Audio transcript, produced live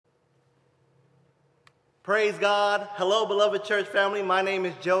Praise God. Hello, beloved church family. My name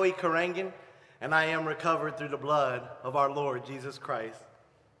is Joey Karangan, and I am recovered through the blood of our Lord Jesus Christ.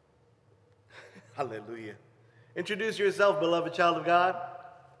 Hallelujah. Introduce yourself, beloved child of God.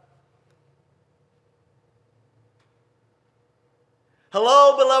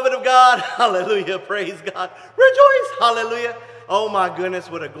 Hello, beloved of God. Hallelujah. Praise God. Rejoice. Hallelujah. Oh my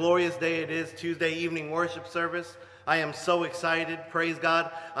goodness, what a glorious day it is. Tuesday evening worship service. I am so excited. Praise God.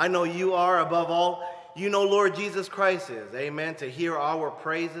 I know you are above all. You know Lord Jesus Christ is. Amen. To hear our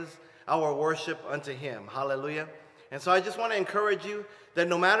praises, our worship unto him. Hallelujah. And so I just want to encourage you that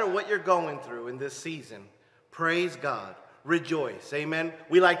no matter what you're going through in this season, praise God. Rejoice. Amen.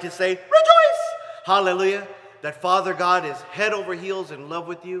 We like to say, rejoice. Hallelujah. That Father God is head over heels in love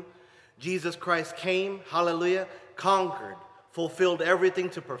with you. Jesus Christ came. Hallelujah. Conquered. Fulfilled everything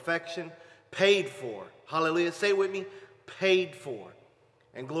to perfection. Paid for. Hallelujah. Say it with me. Paid for.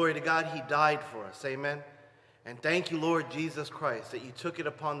 And glory to God, he died for us. Amen. And thank you, Lord Jesus Christ, that you took it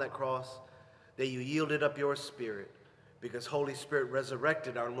upon that cross, that you yielded up your spirit, because Holy Spirit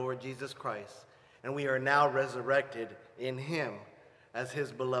resurrected our Lord Jesus Christ. And we are now resurrected in him as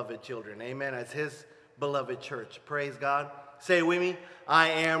his beloved children. Amen. As his beloved church. Praise God. Say it with me. I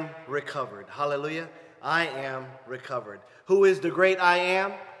am recovered. Hallelujah. I am recovered. Who is the great I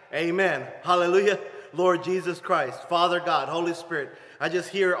am? Amen. Hallelujah. Lord Jesus Christ, Father God, Holy Spirit. I just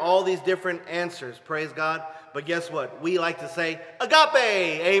hear all these different answers, praise God. But guess what? We like to say agape,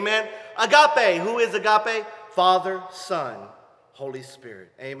 amen. Agape, who is agape? Father, Son, Holy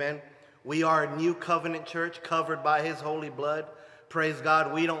Spirit, amen. We are a new covenant church covered by his holy blood. Praise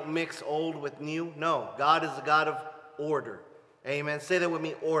God, we don't mix old with new. No, God is a God of order, amen. Say that with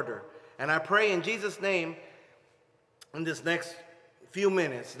me, order. And I pray in Jesus' name in this next few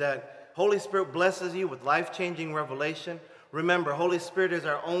minutes that Holy Spirit blesses you with life-changing revelation. Remember, Holy Spirit is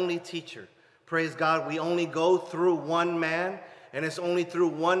our only teacher. Praise God. We only go through one man, and it's only through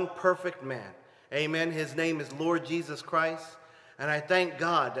one perfect man. Amen. His name is Lord Jesus Christ. And I thank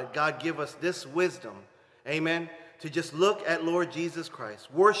God that God give us this wisdom, amen, to just look at Lord Jesus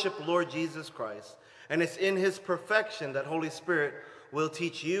Christ, worship Lord Jesus Christ. And it's in his perfection that Holy Spirit will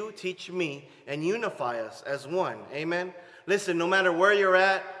teach you, teach me, and unify us as one. Amen. Listen, no matter where you're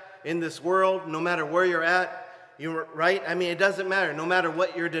at in this world, no matter where you're at, you're right. I mean, it doesn't matter. No matter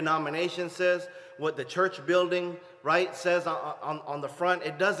what your denomination says, what the church building, right, says on the front,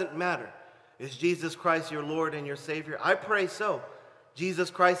 it doesn't matter. Is Jesus Christ your Lord and your Savior? I pray so. Jesus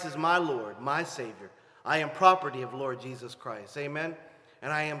Christ is my Lord, my Savior. I am property of Lord Jesus Christ. Amen.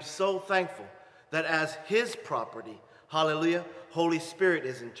 And I am so thankful that as his property, hallelujah, Holy Spirit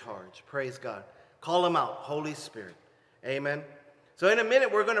is in charge. Praise God. Call him out, Holy Spirit. Amen. So in a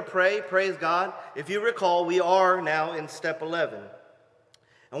minute, we're going to pray. Praise God. If you recall, we are now in step 11.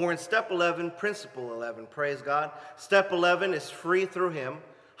 And we're in step 11, principle 11. Praise God. Step 11 is free through him.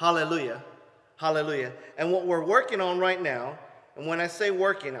 Hallelujah. Hallelujah. And what we're working on right now, and when I say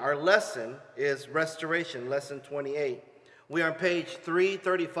working, our lesson is restoration, lesson 28. We are on page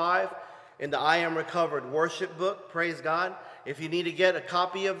 335 in the I Am Recovered worship book. Praise God. If you need to get a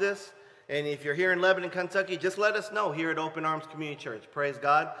copy of this, and if you're here in Lebanon, Kentucky, just let us know here at Open Arms Community Church. Praise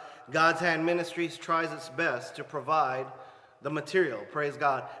God. God's Hand Ministries tries its best to provide the material. Praise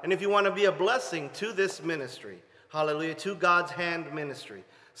God. And if you want to be a blessing to this ministry, hallelujah, to God's Hand Ministry,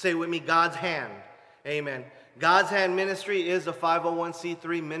 say with me, God's Hand. Amen. God's Hand Ministry is a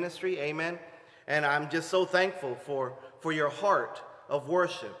 501c3 ministry. Amen. And I'm just so thankful for your heart of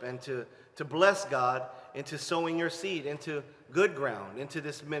worship and to bless God into sowing your seed into good ground, into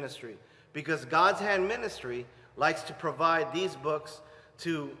this ministry. Because God's Hand Ministry likes to provide these books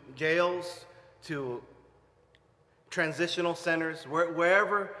to jails, to transitional centers,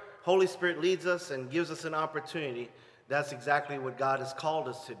 wherever Holy Spirit leads us and gives us an opportunity. That's exactly what God has called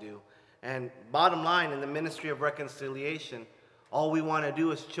us to do. And bottom line, in the ministry of reconciliation, all we want to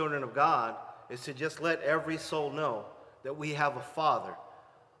do as children of God is to just let every soul know that we have a Father,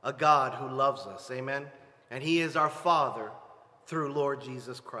 a God who loves us. Amen. And he is our Father through Lord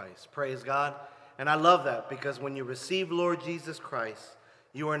Jesus Christ. Praise God. And I love that because when you receive Lord Jesus Christ,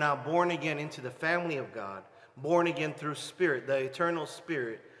 you are now born again into the family of God, born again through Spirit, the eternal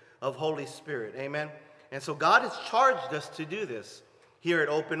Spirit of Holy Spirit. Amen. And so God has charged us to do this here at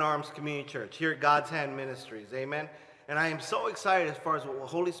Open Arms Community Church, here at God's Hand Ministries. Amen. And I am so excited as far as what the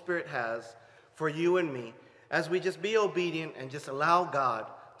Holy Spirit has for you and me as we just be obedient and just allow God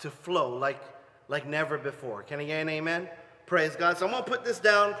to flow like never before. Can I get an amen? Praise God. So I'm going to put this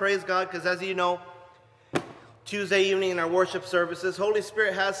down, praise God, because as you know, Tuesday evening in our worship services, Holy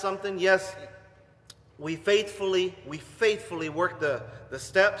Spirit has something. Yes, we faithfully work the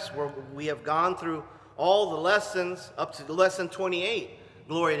steps where we have gone through all the lessons up to lesson 28.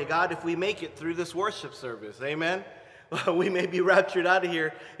 Glory to God, if we make it through this worship service. Amen. We may be raptured out of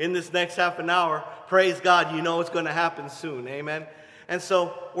here in this next half an hour. Praise God, you know it's going to happen soon. Amen. And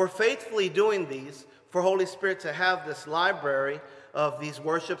so we're faithfully doing these for Holy Spirit to have this library of these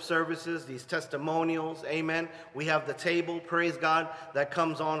worship services, these testimonials. Amen. We have the table, praise God, that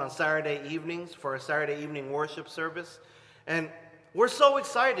comes on Saturday evenings for a Saturday evening worship service. And we're so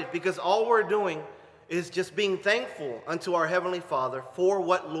excited because all we're doing is just being thankful unto our Heavenly Father for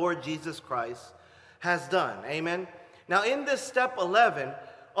what Lord Jesus Christ has done. Amen. Now in this step 11,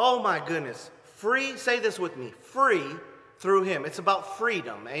 oh my goodness, free, say this with me, free through Him. It's about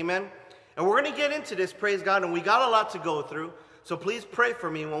freedom. Amen. And we're going to get into this, praise God, and we got a lot to go through. So please pray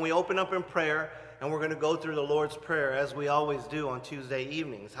for me when we open up in prayer, and we're going to go through the Lord's Prayer as we always do on Tuesday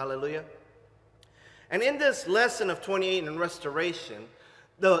evenings. Hallelujah. And in this lesson of 28 in restoration,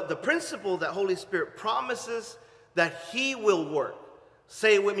 the principle that Holy Spirit promises that He will work.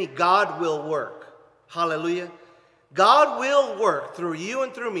 Say it with me, God will work. Hallelujah. God will work through you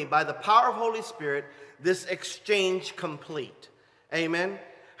and through me by the power of Holy Spirit, this exchange complete. Amen.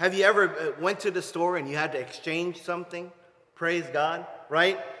 Have you ever went to the store and you had to exchange something? Praise God,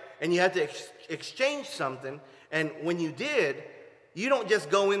 right? And you had to exchange something, and when you did, you don't just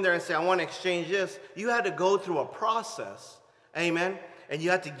go in there and say, I want to exchange this. You had to go through a process, amen? And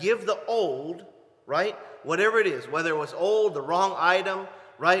you had to give the old, right? Whatever it is, whether it was old, the wrong item,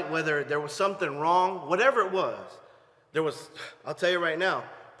 right? Whether there was something wrong, whatever it was. I'll tell you right now,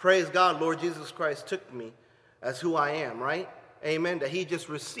 praise God, Lord Jesus Christ took me as who I am, right? Amen, that He just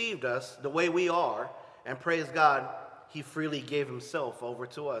received us the way we are, and praise God, He freely gave Himself over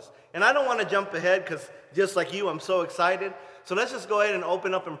to us. And I don't want to jump ahead because just like you, I'm so excited. So let's just go ahead and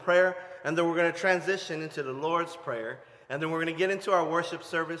open up in prayer, and then we're going to transition into the Lord's Prayer, and then we're going to get into our worship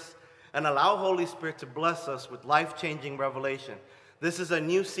service and allow Holy Spirit to bless us with life-changing revelation. This is a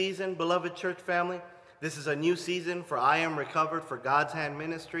new season, beloved church family. This is a new season for I Am Recovered, for God's Hand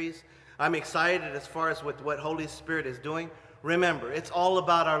Ministries. I'm excited as far as with what Holy Spirit is doing. Remember, it's all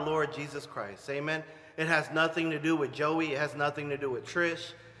about our Lord Jesus Christ. Amen. It has nothing to do with Joey. It has nothing to do with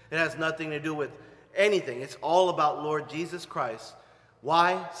Trish. It has nothing to do with anything. It's all about Lord Jesus Christ.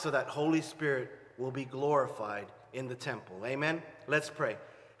 Why? So that Holy Spirit will be glorified in the temple. Amen? Let's pray.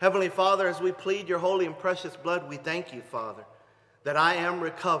 Heavenly Father, as we plead your holy and precious blood, we thank you, Father, that I am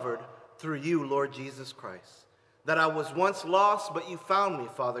recovered through you, Lord Jesus Christ. That I was once lost, but you found me,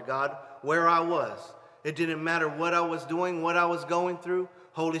 Father God, where I was. It didn't matter what I was doing, what I was going through.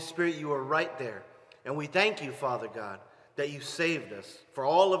 Holy Spirit, you were right there. And we thank you, Father God, that you saved us for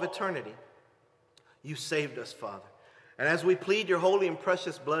all of eternity. You saved us, Father. And as we plead your holy and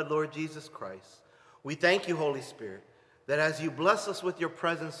precious blood, Lord Jesus Christ, we thank you, Holy Spirit, that as you bless us with your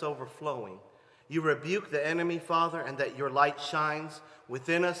presence overflowing, you rebuke the enemy, Father, and that your light shines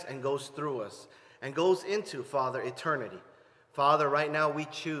within us and goes through us and goes into, Father, eternity. Father, right now we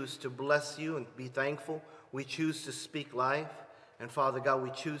choose to bless you and be thankful. We choose to speak life. And Father God,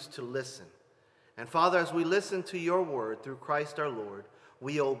 we choose to listen. And Father, as we listen to your word through Christ our Lord,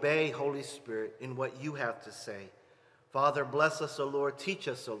 we obey, Holy Spirit, in what you have to say. Father, bless us, O Lord. Teach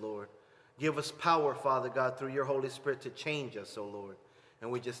us, O Lord. Give us power, Father God, through your Holy Spirit to change us, O Lord. And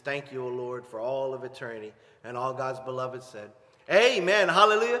we just thank you, O Lord, for all of eternity. And all God's beloved said, amen.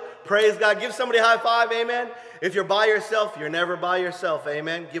 Hallelujah. Praise God. Give somebody a high five. Amen. If you're by yourself, you're never by yourself.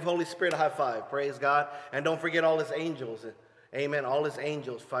 Amen. Give Holy Spirit a high five. Praise God. And don't forget all his angels. Amen. All his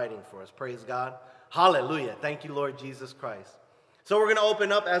angels fighting for us. Praise God. Hallelujah. Thank you, Lord Jesus Christ. So we're going to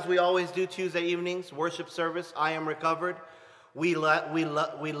open up, as we always do Tuesday evenings, worship service. I Am Recovered. We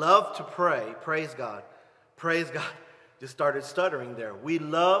love to pray. Praise God. Praise God. Just started stuttering there. We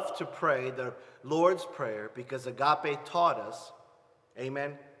love to pray the Lord's Prayer because Agape taught us,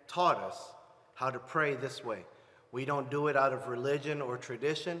 amen, taught us how to pray this way. We don't do it out of religion or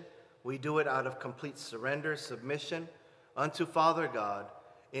tradition. We do it out of complete surrender, submission unto Father God,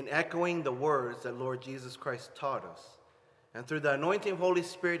 in echoing the words that Lord Jesus Christ taught us. And through the anointing of Holy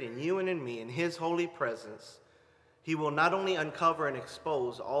Spirit in you and in me, in his holy presence, he will not only uncover and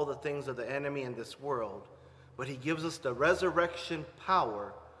expose all the things of the enemy in this world, but he gives us the resurrection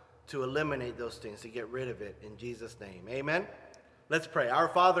power to eliminate those things, to get rid of it in Jesus' name. Amen? Let's pray. Our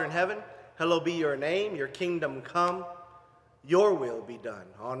Father in heaven, hallowed be your name, your kingdom come, your will be done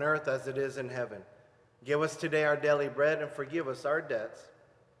on earth as it is in heaven. Give us today our daily bread and forgive us our debts,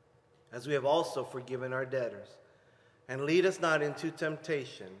 as we have also forgiven our debtors. And lead us not into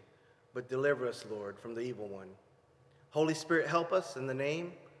temptation, but deliver us, Lord, from the evil one. Holy Spirit, help us in the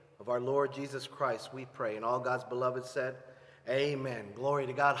name of our Lord Jesus Christ, we pray. And all God's beloved said, amen. Glory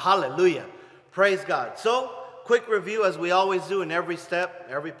to God. Hallelujah. Praise God. So, quick review as we always do in every step,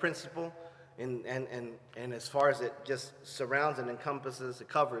 every principle, and as far as it just surrounds and encompasses, it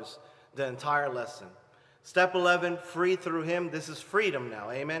covers the entire lesson. Step 11, free through him. This is freedom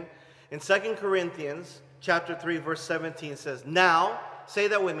now, amen? In 2 Corinthians chapter 3, verse 17 says, now, say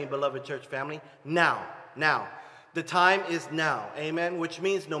that with me, beloved church family, now. The time is now, amen? Which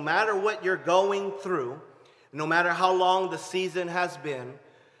means no matter what you're going through, no matter how long the season has been,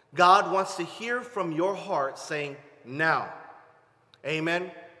 God wants to hear from your heart saying, now.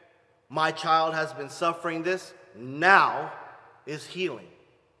 Amen. My child has been suffering this. Now is healing.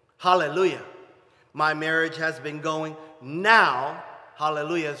 Hallelujah. My marriage has been going. Now,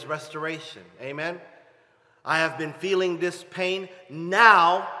 hallelujah, is restoration. Amen. I have been feeling this pain.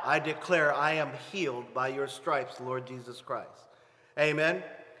 Now I declare I am healed by your stripes, Lord Jesus Christ. Amen.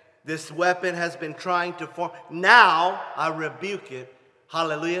 This weapon has been trying to form. Now I rebuke it.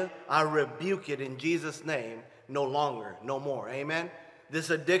 Hallelujah. I rebuke it in Jesus' name. No longer, no more. Amen. This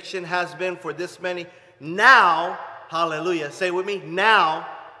addiction has been for this many. Now, hallelujah. Say with me, now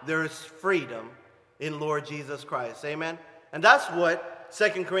there is freedom in Lord Jesus Christ. Amen. And that's what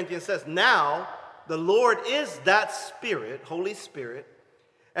 2 Corinthians says. Now, the Lord is that Spirit, Holy Spirit.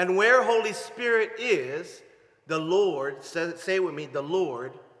 And where Holy Spirit is, the Lord, say with me, the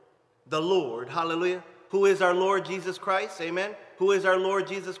Lord, hallelujah. Who is our Lord Jesus Christ? Amen. Who is our Lord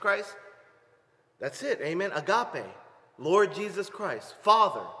Jesus Christ? That's it. Amen. Agape. Lord Jesus Christ.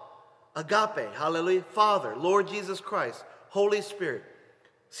 Father. Agape. Hallelujah. Father. Lord Jesus Christ. Holy Spirit.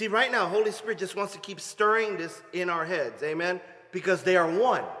 See, right now, Holy Spirit just wants to keep stirring this in our heads. Amen. Because they are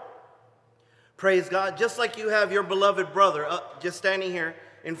one. Praise God. Just like you have your beloved brother just standing here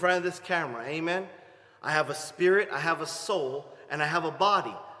in front of this camera. Amen. I have a spirit, I have a soul, and I have a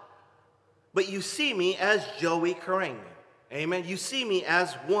body. But you see me as Joey Karangan. Amen. You see me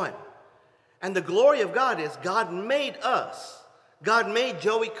as one. And the glory of God is God made us. God made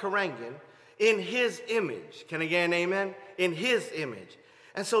Joey Karangan in his image. Can I get an amen? In his image.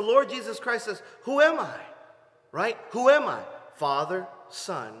 And so Lord Jesus Christ says, who am I? Right? Who am I? Father,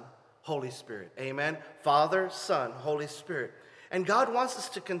 Son, Holy Spirit. Amen. Father, Son, Holy Spirit. And God wants us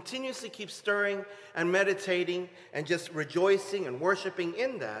to continuously keep stirring and meditating and just rejoicing and worshiping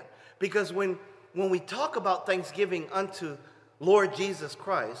in that. Because when we talk about thanksgiving unto Lord Jesus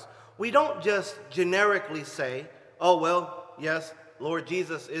Christ, we don't just generically say, oh, well, yes, Lord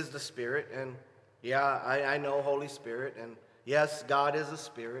Jesus is the Spirit, and yeah, I know Holy Spirit, and yes, God is a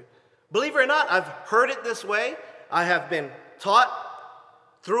Spirit. Believe it or not, I've heard it this way. I have been taught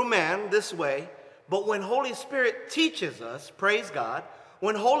through man this way. But when Holy Spirit teaches us, praise God,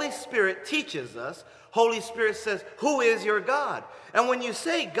 when Holy Spirit teaches us, Holy Spirit says, who is your God? And when you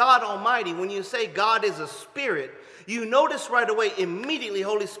say God Almighty, when you say God is a spirit, you notice right away, immediately,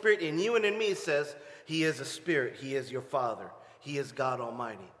 Holy Spirit in you and in me says, he is a spirit. He is your Father. He is God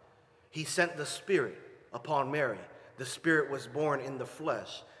Almighty. He sent the Spirit upon Mary. The Spirit was born in the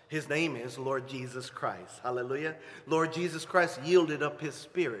flesh. His name is Lord Jesus Christ. Hallelujah. Lord Jesus Christ yielded up his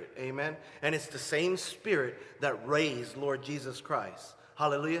Spirit. Amen. And it's the same Spirit that raised Lord Jesus Christ.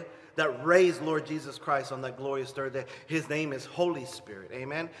 Hallelujah. That raised Lord Jesus Christ on that glorious third day. His name is Holy Spirit.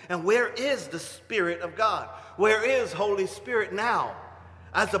 Amen. And where is the Spirit of God? Where is Holy Spirit now?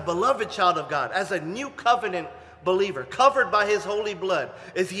 As a beloved child of God, as a new covenant believer, covered by his holy blood.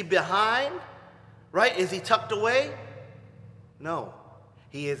 Is he behind? Right? Is he tucked away? No.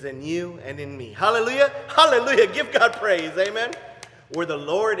 He is in you and in me. Hallelujah. Hallelujah. Give God praise. Amen. Where the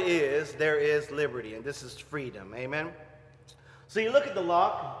Lord is, there is liberty. And this is freedom. Amen. So you look at the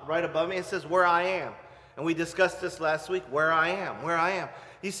lock right above me. It says where I am. And we discussed this last week. Where I am. Where I am.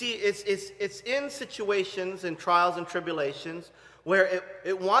 You see, it's in situations and trials and tribulations where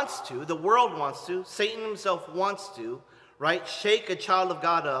it wants to, the world wants to, Satan himself wants to, right, shake a child of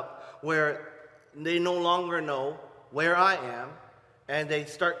God up where they no longer know where I am. And they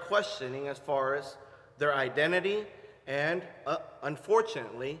start questioning as far as their identity and,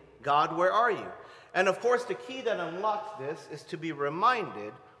 unfortunately, God, where are you? And, of course, the key that unlocks this is to be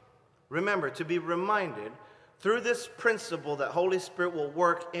reminded, remember, to be reminded through this principle that Holy Spirit will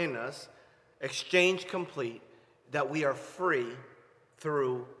work in us, exchange complete, that we are free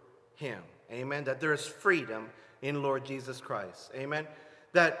through him. Amen? That there is freedom in Lord Jesus Christ. Amen?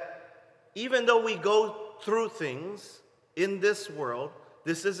 That even though we go through things in this world,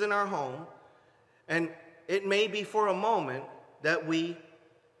 this isn't our home, and it may be for a moment that we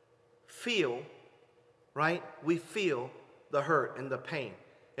feel, right? We feel the hurt and the pain.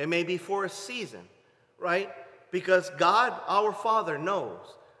 It may be for a season, right? Because God, our Father, knows.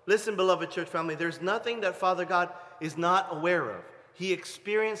 Listen, beloved church family, there's nothing that Father God is not aware of. he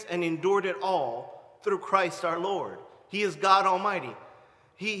experienced and endured it all through Christ our Lord. He is God Almighty.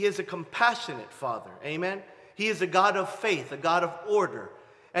 He is a compassionate Father. Amen. He is a God of faith, a God of order.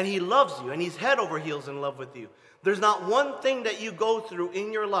 And he loves you, and he's head over heels in love with you. There's not one thing that you go through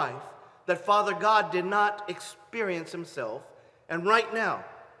in your life that Father God did not experience himself. And right now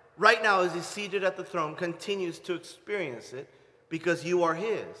as he's seated at the throne, continues to experience it because you are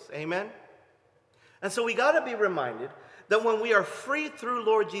his. Amen? And so we got to be reminded that when we are free through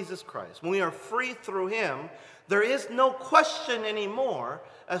Lord Jesus Christ, when we are free through him, there is no question anymore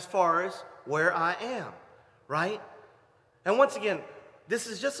as far as where I am, right? And once again, this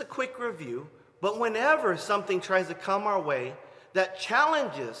is just a quick review, but whenever something tries to come our way that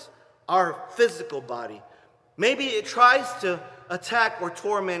challenges our physical body, maybe it tries to attack or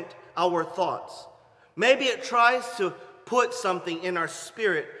torment our thoughts. Maybe it tries to put something in our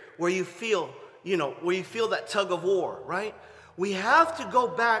spirit where you feel that tug of war, right? We have to go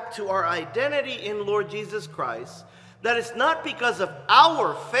back to our identity in Lord Jesus Christ, that it's not because of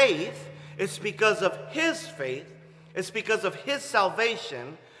our faith, it's because of his faith, it's because of his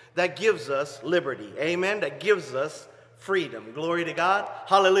salvation that gives us liberty. Amen? That gives us freedom. Glory to God.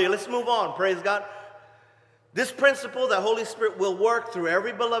 Hallelujah. Let's move on. Praise God. This principle that Holy Spirit will work through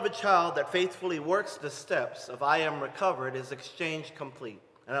every beloved child that faithfully works the steps of I am recovered is exchange complete.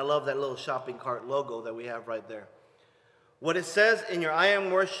 And I love that little shopping cart logo that we have right there. What it says in your I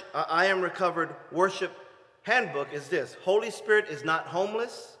am recovered worship handbook is this: Holy Spirit is not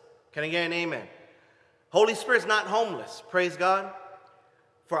homeless. Can I get an amen? Holy Spirit is not homeless. Praise God.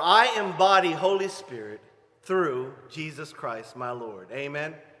 For I embody Holy Spirit through Jesus Christ, my Lord.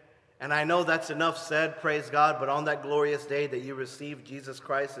 Amen. And I know that's enough said, praise God, but on that glorious day that you received Jesus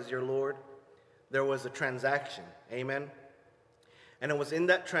Christ as your Lord, there was a transaction. Amen. And it was in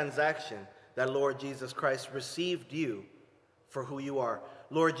that transaction that Lord Jesus Christ received you for who you are.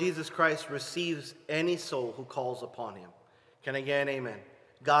 Lord Jesus Christ receives any soul who calls upon him. Can I get an amen?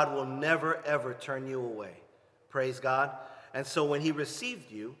 God will never, ever turn you away. Praise God. And so when he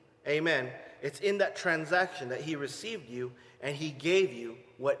received you, amen, it's in that transaction that he received you and he gave you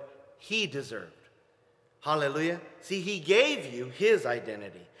what he deserved. Hallelujah. See, he gave you his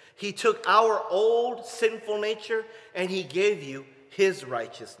identity. He took our old sinful nature and he gave you his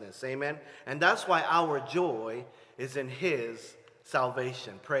righteousness. Amen. And that's why our joy is in his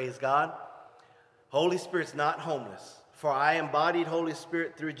salvation. Praise God. Holy Spirit's not homeless. For I embodied Holy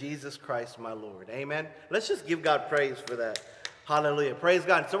Spirit through Jesus Christ, my Lord. Amen. Let's just give God praise for that. Hallelujah. Praise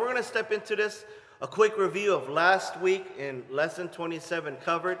God. So we're going to step into this. A quick review of last week in lesson 27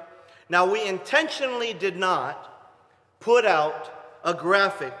 covered. Now, we intentionally did not put out a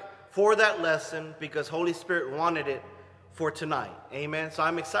graphic for that lesson because Holy Spirit wanted it for tonight. Amen. So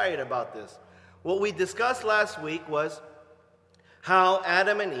I'm excited about this. What we discussed last week was how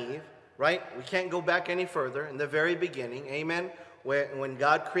Adam and Eve, right? We can't go back any further. In the very beginning, amen, when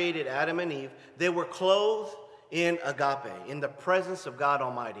God created Adam and Eve, they were clothed in agape, in the presence of God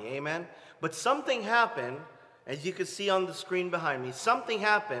Almighty. Amen. But something happened, as you can see on the screen behind me, something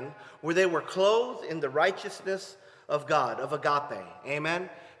happened where they were clothed in the righteousness of God, of agape. Amen.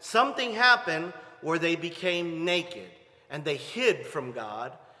 Something happened where they became naked and they hid from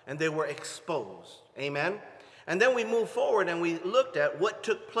God and they were exposed. Amen. And then we moved forward and we looked at what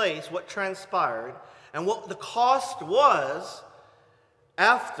took place, what transpired, and what the cost was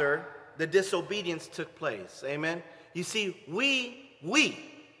after the disobedience took place. Amen. You see,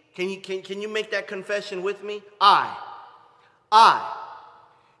 can you make that confession with me? I.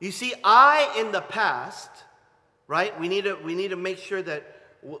 You see, I in the past, right? We need to make sure that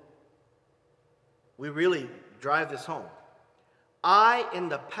we really drive this home. I in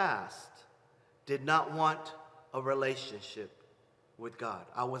the past did not want a relationship with God.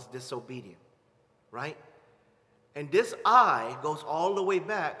 I was disobedient, right? And this I goes all the way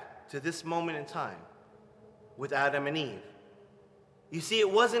back to this moment in time with Adam and Eve. You see, it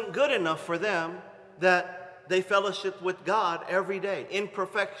wasn't good enough for them that they fellowshiped with God every day in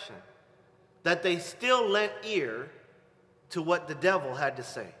perfection, that they still lent ear to what the devil had to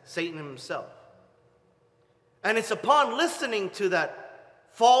say, Satan himself. And it's upon listening to that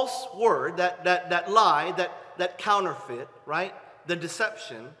false word, that lie, that counterfeit, right, the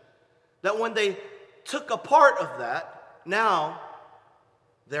deception, that when they took a part of that, now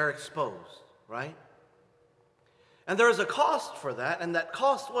they're exposed, right? And there is a cost for that, and that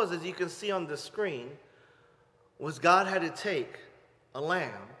cost was, as you can see on the screen, was God had to take a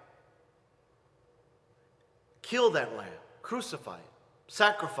lamb, kill that lamb, crucify it,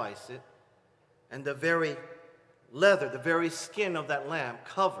 sacrifice it, and the very leather, the very skin of that lamb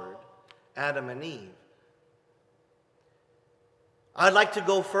covered Adam and Eve. I'd like to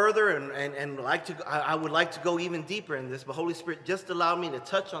go further I would like to go even deeper in this, but Holy Spirit just allowed me to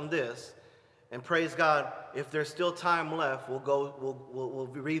touch on this. And praise God, if there's still time left, we'll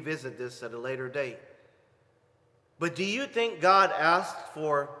revisit this at a later date. But do you think God asked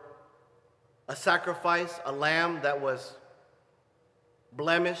for a sacrifice, a lamb that was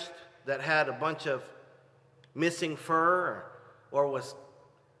blemished, that had a bunch of missing fur,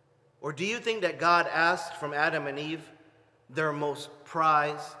 or do you think that God asked from Adam and Eve their most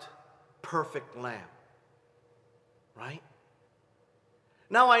prized, perfect lamb? Right?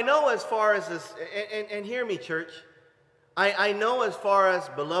 Now, I know as far as this, and hear me, church, I know as far as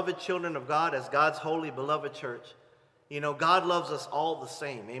beloved children of God, as God's holy, beloved church, God loves us all the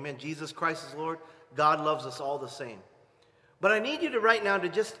same. Amen. Jesus Christ is Lord. God loves us all the same. But I need you to right now to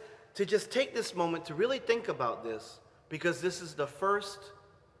just take this moment to really think about this, because this is the first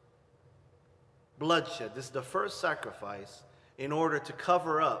bloodshed. This is the first sacrifice in order to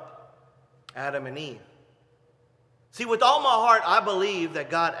cover up Adam and Eve. See, with all my heart, I believe that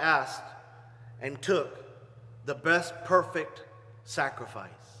God asked and took the best perfect sacrifice,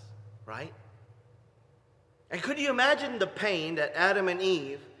 right? And could you imagine the pain that Adam and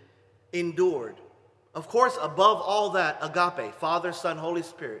Eve endured? Of course, above all that, agape, Father, Son, Holy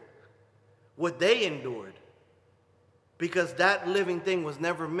Spirit, what they endured, because that living thing was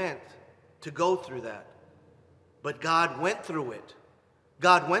never meant to go through that. But God went through it.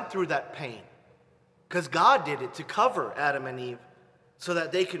 God went through that pain, because God did it to cover Adam and Eve so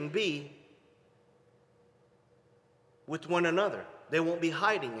that they can be with one another. They won't be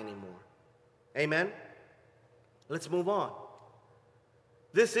hiding anymore. Amen? Let's move on.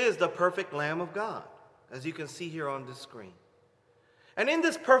 This is the perfect Lamb of God, as you can see here on this screen. And in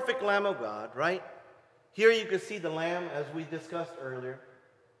this perfect Lamb of God, right, here you can see the Lamb as we discussed earlier.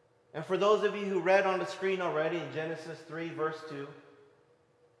 And for those of you who read on the screen already in Genesis 3, verse 2,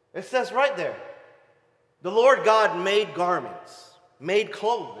 it says right there, the Lord God made garments, made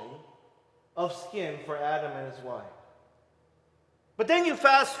clothing of skin for Adam and his wife. But then you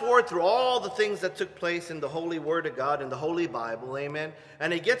fast forward through all the things that took place in the Holy Word of God, in the Holy Bible, amen?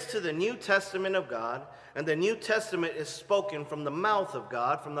 And it gets to the New Testament of God, and the New Testament is spoken from the mouth of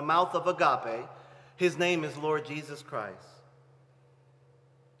God, from the mouth of agape. His name is Lord Jesus Christ.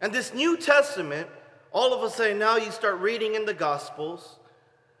 And this New Testament, all of a sudden now you start reading in the Gospels,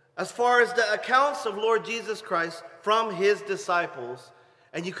 as far as the accounts of Lord Jesus Christ from his disciples,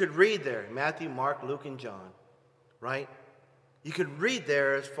 and you could read there, Matthew, Mark, Luke, and John, right? You could read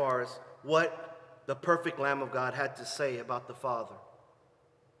there as far as what the perfect Lamb of God had to say about the Father.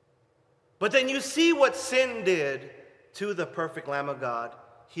 But then you see what sin did to the perfect Lamb of God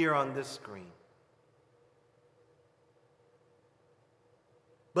here on this screen.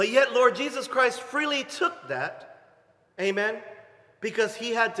 But yet Lord Jesus Christ freely took that, amen, because he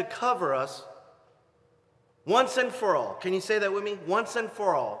had to cover us once and for all. Can you say that with me? Once and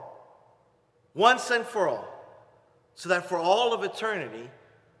for all. Once and for all. So that for all of eternity,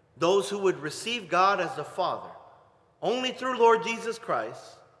 those who would receive God as the Father, only through Lord Jesus Christ,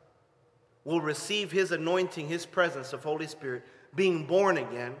 will receive his anointing, his presence of Holy Spirit, being born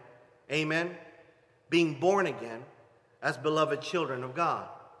again, amen, being born again as beloved children of God.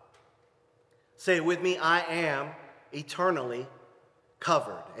 Say it with me, I am eternally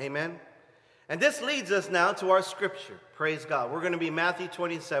covered, amen. And this leads us now to our scripture, praise God. We're going to be Matthew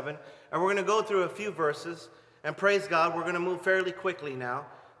 27, and we're going to go through a few verses. And praise God, we're going to move fairly quickly now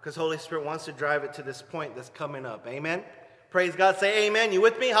because Holy Spirit wants to drive it to this point that's coming up. Amen? Praise God. Say amen. You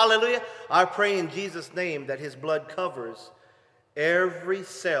with me? Hallelujah. I pray in Jesus' name that his blood covers every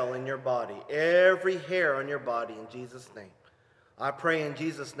cell in your body, every hair on your body in Jesus' name. I pray in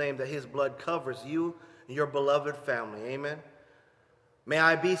Jesus' name that his blood covers you and your beloved family. Amen? May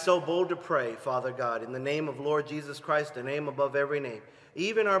I be so bold to pray, Father God, in the name of Lord Jesus Christ, the name above every name.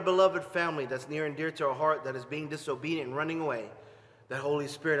 Even our beloved family that's near and dear to our heart that is being disobedient and running away, that Holy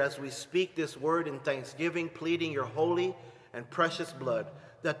Spirit, as we speak this word in thanksgiving, pleading your holy and precious blood,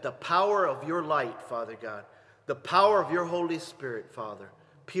 that the power of your light, Father God, the power of your Holy Spirit, Father,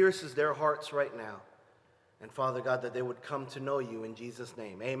 pierces their hearts right now. And Father God, that they would come to know you in Jesus'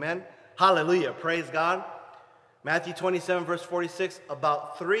 name. Amen. Hallelujah. Praise God. Matthew 27, verse 46,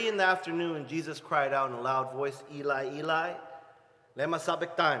 about 3 p.m, Jesus cried out in a loud voice, Eli, Eli, lema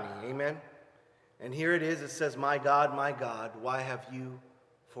sabachthani, amen. And here it is, it says, my God, why have you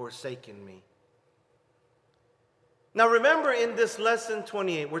forsaken me? Now remember, in this lesson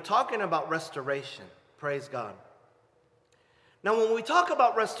 28, we're talking about restoration, praise God. Now when we talk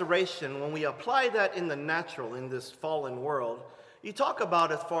about restoration, when we apply that in the natural, in this fallen world, you talk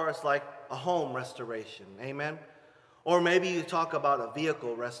about as far as like a home restoration, amen. Or maybe you talk about a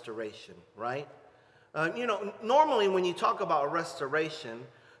vehicle restoration, right? Normally when you talk about restoration,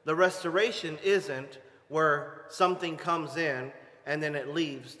 the restoration isn't where something comes in and then it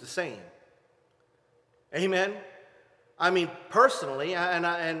leaves the same. Amen? I mean, personally, I'm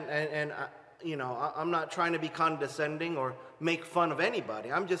not trying to be condescending or make fun of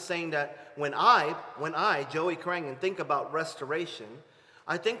anybody. I'm just saying that when I, Joey Crangan, think about restoration,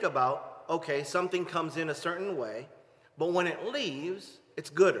 I think about, okay, something comes in a certain way, but when it leaves, it's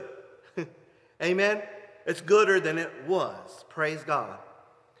gooder. Amen? It's gooder than it was. Praise God.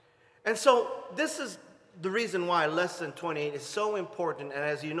 And so this is the reason why Lesson 28 is so important. And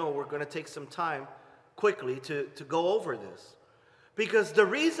as you know, we're going to take some time quickly to go over this. Because the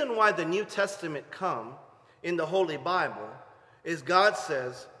reason why the New Testament come in the Holy Bible is God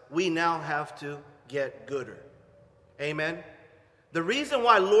says we now have to get gooder. Amen? The reason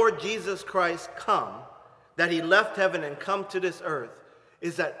why Lord Jesus Christ come, that he left heaven and come to this earth,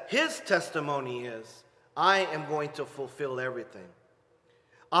 is that his testimony is, I am going to fulfill everything.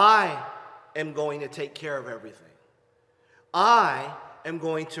 I am going to take care of everything. I am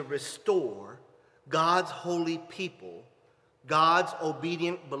going to restore God's holy people, God's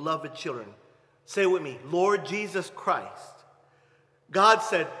obedient, beloved children. Say with me, Lord Jesus Christ. God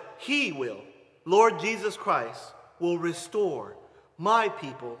said he will, Lord Jesus Christ, will restore my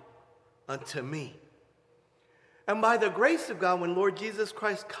people unto me. And by the grace of God, when Lord Jesus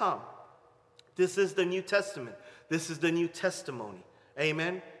Christ come, this is the New Testament. This is the new testimony.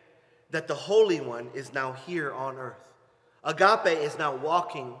 Amen? That the Holy One is now here on earth. Agape is now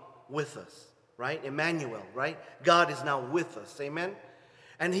walking with us, right? Emmanuel, right? God is now with us. Amen?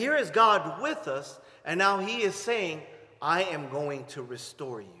 And here is God with us, and now he is saying, I am going to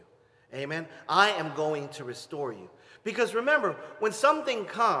restore you. Amen? I am going to restore you. Because remember, when something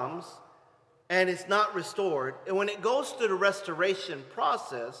comes and it's not restored, and when it goes through the restoration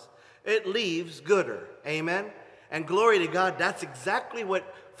process, it leaves gooder. Amen? And glory to God, that's exactly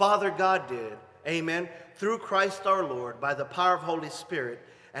what Father God did. Amen? Through Christ our Lord, by the power of Holy Spirit.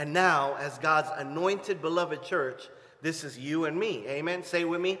 And now, as God's anointed, beloved church, this is you and me. Amen? Say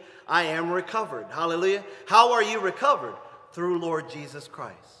with me, I am recovered. Hallelujah. How are you recovered? Through Lord Jesus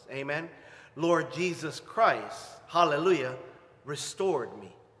Christ. Amen? Lord Jesus Christ, hallelujah, restored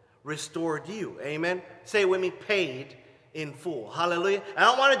me. Restored you. Amen? Say with me, paid in full. Hallelujah. I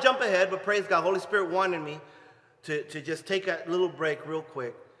don't want to jump ahead, but praise God. Holy Spirit wanted me to just take a little break real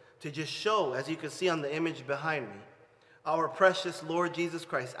quick to just show, as you can see on the image behind me, our precious Lord Jesus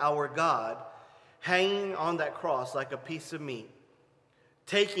Christ, our God, hanging on that cross like a piece of meat,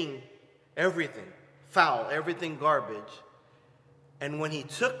 taking everything foul, everything garbage. And when he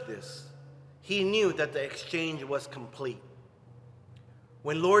took this, he knew that the exchange was complete.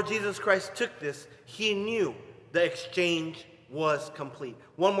 When Lord Jesus Christ took this, he knew the exchange was complete.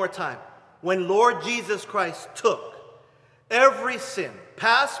 One more time. When Lord Jesus Christ took every sin,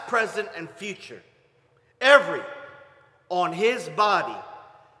 past, present, and future, every, on his body,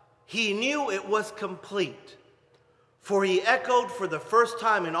 he knew it was complete. For he echoed for the first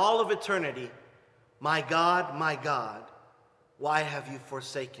time in all of eternity, my God, why have you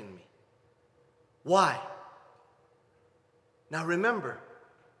forsaken me? Why? Now remember,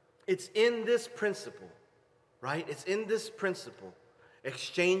 it's in this principle, right? It's in this principle,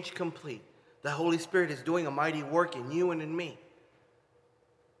 exchange complete. The Holy Spirit is doing a mighty work in you and in me.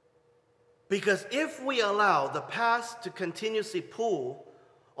 Because if we allow the past to continuously pull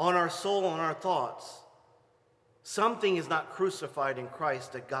on our soul, on our thoughts, something is not crucified in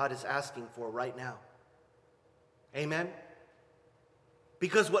Christ that God is asking for right now. Amen?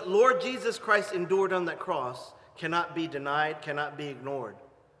 Because what Lord Jesus Christ endured on that cross cannot be denied, cannot be ignored.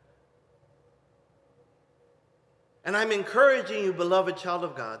 And I'm encouraging you, beloved child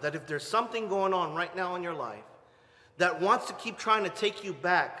of God, that if there's something going on right now in your life that wants to keep trying to take you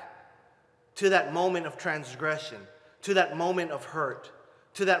back to that moment of transgression, to that moment of hurt,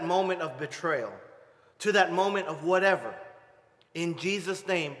 to that moment of betrayal, to that moment of whatever, in Jesus'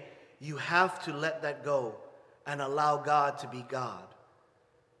 name, you have to let that go and allow God to be God.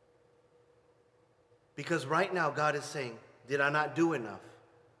 Because right now God is saying, did I not do enough?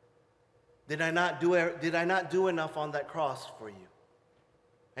 Did I not do enough on that cross for you?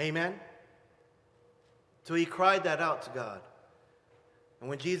 Amen? So he cried that out to God. And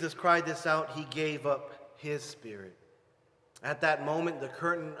when Jesus cried this out, he gave up his spirit. At that moment, the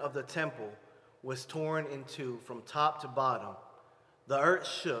curtain of the temple was torn in two from top to bottom. The earth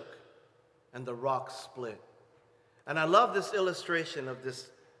shook and the rocks split. And I love this illustration of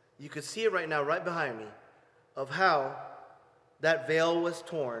this. You can see it right now, right behind me, of how that veil was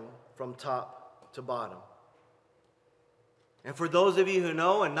torn from top to bottom. And for those of you who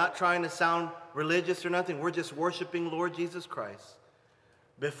know, and not trying to sound religious or nothing, we're just worshiping Lord Jesus Christ.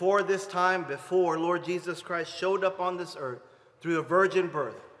 Before this time, before Lord Jesus Christ showed up on this earth through a virgin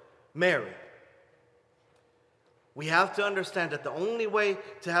birth, Mary, we have to understand that the only way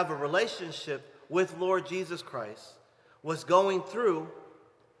to have a relationship with Lord Jesus Christ was going through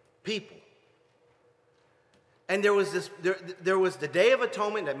people. And there was the Day of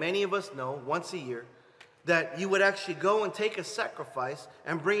Atonement that many of us know once a year, that you would actually go and take a sacrifice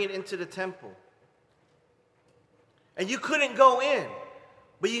and bring it into the temple. And you couldn't go in,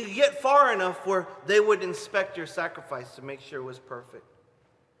 but you could get far enough where they would inspect your sacrifice to make sure it was perfect.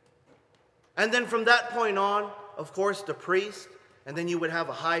 And then from that point on, of course, the priest, and then you would have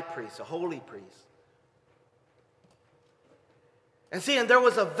a high priest, a holy priest. And see, and there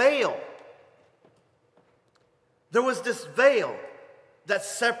was a veil. There was this veil that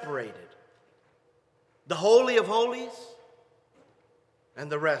separated the Holy of Holies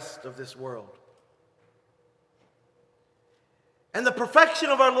and the rest of this world. And the perfection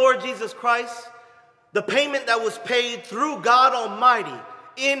of our Lord Jesus Christ, the payment that was paid through God Almighty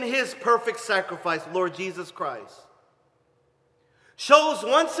in his perfect sacrifice, Lord Jesus Christ, shows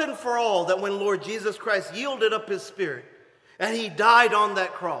once and for all that when Lord Jesus Christ yielded up his spirit and he died on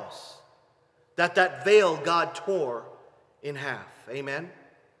that cross, that veil God tore in half. Amen?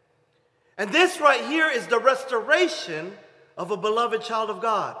 And this right here is the restoration of a beloved child of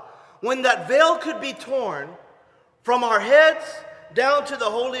God. When that veil could be torn from our heads down to the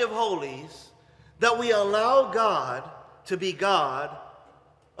Holy of Holies, that we allow God to be God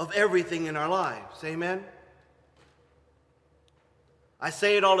of everything in our lives. Amen? I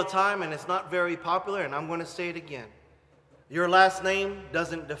say it all the time, and it's not very popular, and I'm going to say it again. Your last name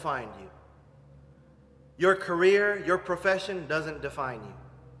doesn't define you. Your career, your profession doesn't define you.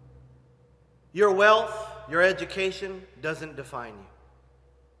 Your wealth, your education doesn't define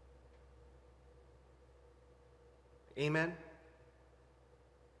you. Amen?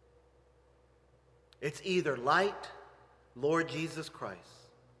 It's either light, Lord Jesus Christ,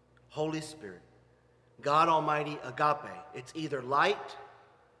 Holy Spirit, God Almighty, agape. It's either light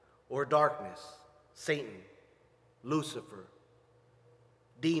or darkness, Satan, Lucifer,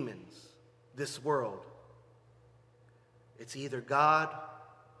 demons, this world. It's either God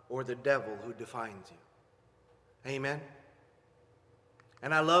or the devil who defines you. Amen?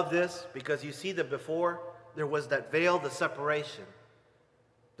 And I love this because you see that before there was that veil, the separation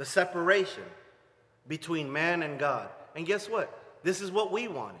between man and God. And guess what? This is what we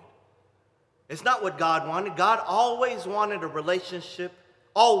wanted. It's not what God wanted. God always wanted a relationship,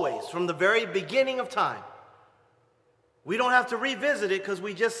 always, from the very beginning of time. We don't have to revisit it because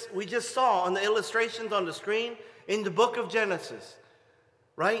we just saw on the illustrations on the screen in the book of Genesis,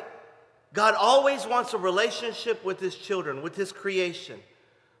 right? God always wants a relationship with his children, with his creation.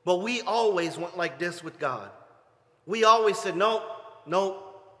 But we always went like this with God. We always said, no,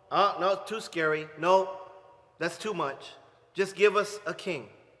 too scary. No, that's too much. Just give us a king.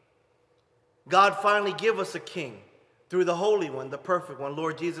 God finally give us a king through the Holy One, the perfect one,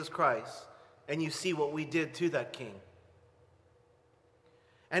 Lord Jesus Christ. And you see what we did to that king.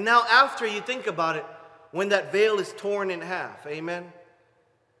 And now after you think about it, when that veil is torn in half, amen?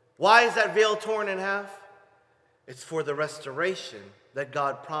 Why is that veil torn in half? It's for the restoration that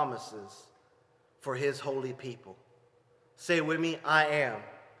God promises for his holy people. Say with me, I am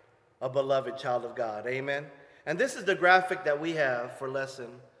a beloved child of God. Amen? And this is the graphic that we have for lesson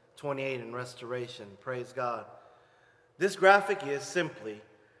 28 in restoration. Praise God. This graphic is simply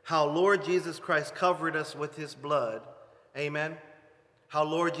how Lord Jesus Christ covered us with his blood. Amen? How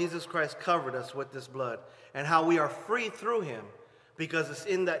Lord Jesus Christ covered us with this blood. And how we are free through him because it's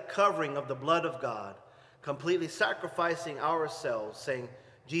in that covering of the blood of God, completely sacrificing ourselves, saying,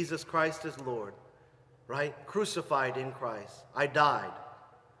 Jesus Christ is Lord, right? Crucified in Christ. I died.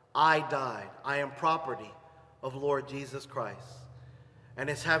 I am property of Lord Jesus Christ. And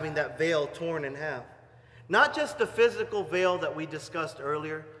it's having that veil torn in half. Not just the physical veil that we discussed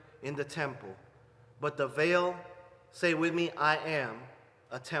earlier in the temple, but the veil, say with me, I am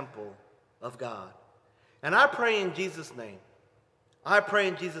a temple of God. And I pray in Jesus' name,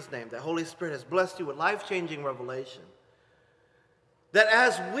 that Holy Spirit has blessed you with life-changing revelation, that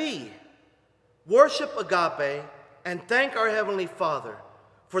as we worship agape and thank our Heavenly Father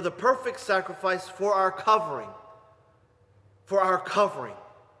for the perfect sacrifice for our covering,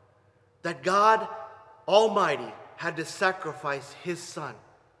 that God Almighty had to sacrifice his Son,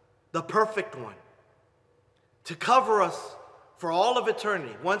 the perfect one, to cover us for all of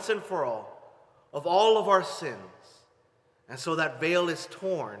eternity, once and for all, of all of our sins. And so that veil is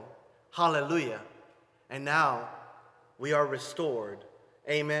torn, hallelujah, and now we are restored,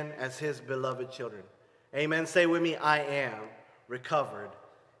 amen, as his beloved children. Amen. Say with me, I am recovered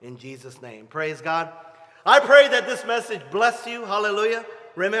in Jesus' name. Praise God. I pray that this message bless you. Hallelujah.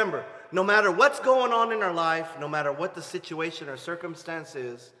 Remember, no matter what's going on in our life, no matter what the situation or circumstance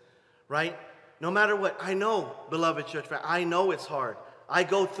is, right? No matter what, I know, beloved church family, I know it's hard. I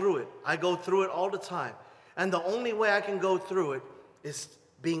go through it. I go through it all the time. And the only way I can go through it is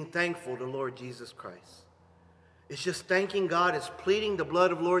being thankful to Lord Jesus Christ. It's just thanking God. It's pleading the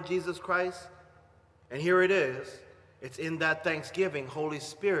blood of Lord Jesus Christ. And here it is. It's in that thanksgiving, Holy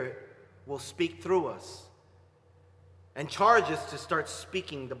Spirit will speak through us and charge us to start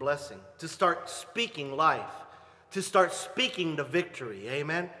speaking the blessing, to start speaking life, to start speaking the victory.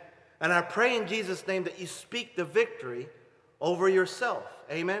 Amen. And I pray in Jesus' name that you speak the victory over yourself.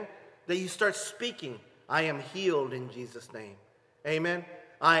 Amen. That you start speaking, I am healed in Jesus' name. Amen.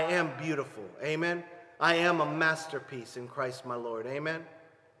 I am beautiful. Amen. I am a masterpiece in Christ my Lord. Amen.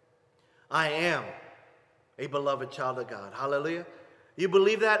 I am a beloved child of God. Hallelujah. You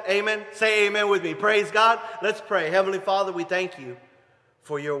believe that? Amen. Say amen with me. Praise God. Let's pray. Heavenly Father, we thank you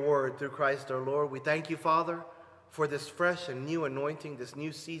for your word through Christ our Lord. We thank you, Father, for this fresh and new anointing, this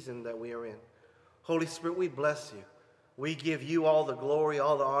new season that we are in. Holy Spirit, we bless you. We give you all the glory,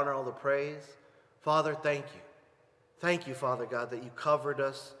 all the honor, all the praise. Father, thank you. Thank you, Father God, that you covered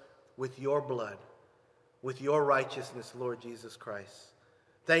us with your blood, with your righteousness, Lord Jesus Christ.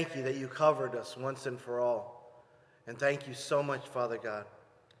 Thank you that you covered us once and for all. And thank you so much, Father God,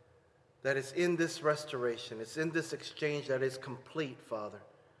 that it's in this restoration, it's in this exchange that is complete, Father,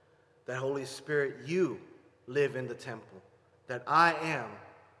 that Holy Spirit, you live in the temple, that I am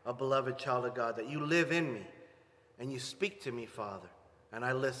a beloved child of God, that you live in me, and you speak to me, Father, and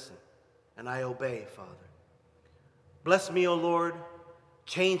I listen, and I obey, Father. Bless me, O Lord,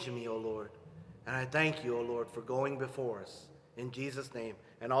 change me, O Lord, and I thank you, O Lord, for going before us. In Jesus' name.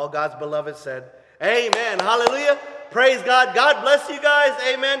 And all God's beloved said, amen. Hallelujah. Praise God. God bless you guys.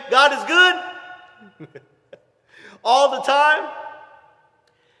 Amen. God is good. All the time.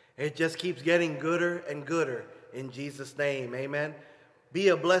 It just keeps getting gooder and gooder in Jesus' name. Amen. Be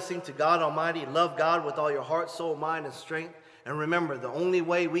a blessing to God Almighty. Love God with all your heart, soul, mind, and strength. And remember, the only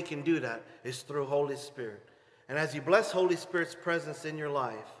way we can do that is through Holy Spirit. And as you bless Holy Spirit's presence in your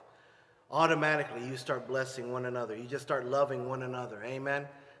life, automatically you start blessing one another. You just start loving one another. Amen.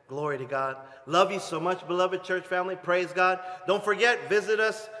 Glory to God. Love you so much, beloved church family. Praise God. Don't forget, visit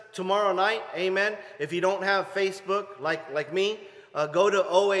us tomorrow night. Amen. If you don't have Facebook like me, go to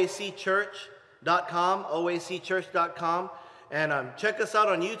oacchurch.com, oacchurch.com, and check us out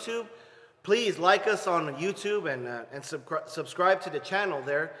on YouTube. Please like us on YouTube and subscribe to the channel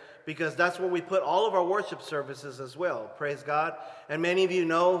there, because that's where we put all of our worship services as well. Praise God. And many of you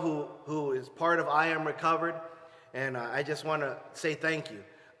know who is part of I Am Recovered, and I just want to say thank you.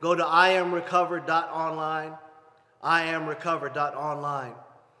 Go to IAMRECOVERED.ONLINE, IAMRECOVERED.ONLINE.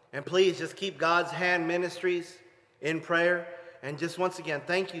 And please just keep God's Hand Ministries in prayer. And just once again,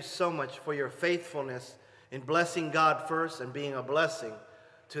 thank you so much for your faithfulness in blessing God first and being a blessing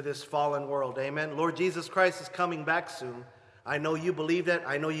to this fallen world. Amen. Lord Jesus Christ is coming back soon. I know you believe that.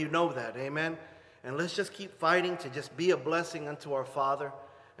 I know you know that. Amen. And let's just keep fighting to just be a blessing unto our Father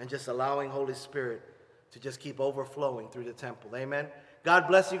and just allowing Holy Spirit to just keep overflowing through the temple. Amen. God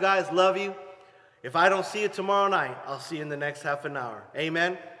bless you guys. Love you. If I don't see you tomorrow night, I'll see you in the next half an hour.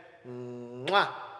 Amen. Mwah.